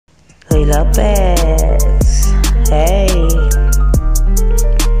Hey Lopez, hey.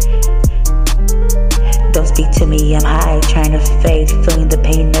 Don't speak to me, I'm high, trying to fade, feeling the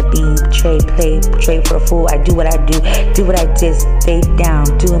pain of being betrayed, portrayed for a fool. I do what I do what I did, stay down,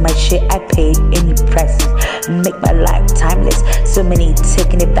 doing my shit. I paid any prices, make my life timeless. So many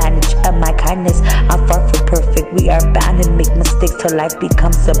taking advantage of my kindness. I'm far from perfect, we are bound to make mistakes till life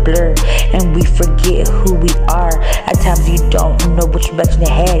becomes a blur and we forget who we are. At times you don't know which direction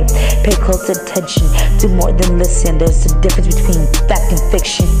to head. Pay close attention, do more than listen. There's a difference between fact and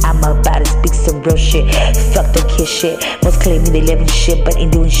fiction. I'm about to speak some real shit. Fuck the kid shit. Most claiming they live in shit but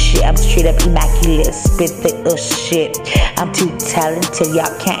ain't doing shit. I'm straight up immaculate, spit the shit. I'm too talented,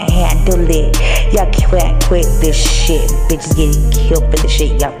 y'all can't handle it. Y'all can't quit this shit. Bitches getting killed for this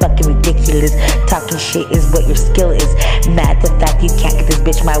shit. Y'all fucking ridiculous. Talking shit is what your skill is. Mad the fact you can't get this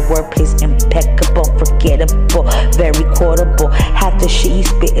bitch. My wordplay's impeccable, forgettable, very quotable. Half the shit you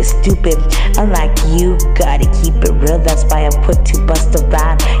spit is stupid. Unlike you, gotta keep it real. That's why I'm quick to bust a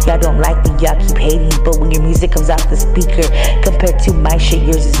rhyme. Y'all don't like me, y'all keep hating. But when your music comes out the speaker, compared to my shit,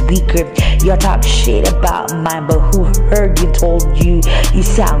 yours is weaker. Y'all talk shit about mine, but who heard you, told you you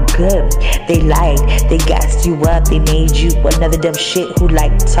sound good? They lied, they gassed you up, they made you another dumb shit who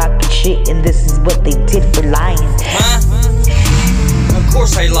like talking shit, and this is what they did for lying. Of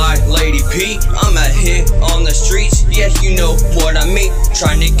course I lie, Lady P. I'm out here on the streets, yeah, you know what I mean.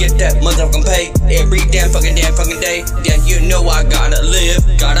 Trying to get that motherfucking pay every damn fucking day. Yeah, you know I gotta live,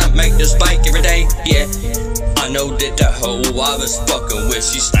 gotta make this bank every day. Yeah, I know that the hoe I was fucking with,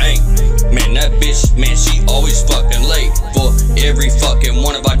 she stank. Man, that bitch, man, she always fucking late for every fucking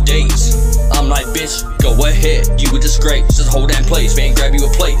one of our dates. I'm like, bitch, go ahead, you a disgrace. Just hold that place, man, grab you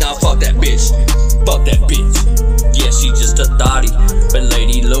a plate. Now fuck that bitch, fuck that bitch. Yeah, she just a thotty, but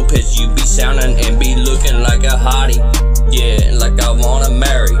Lady Lopez, you be sounding and be looking like a hottie. Yeah, like I wanna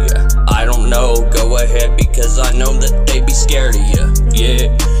marry ya. I don't know, go ahead, because I know that they be scared of ya.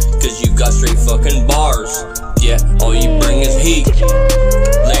 Yeah, cause you got straight fucking bars.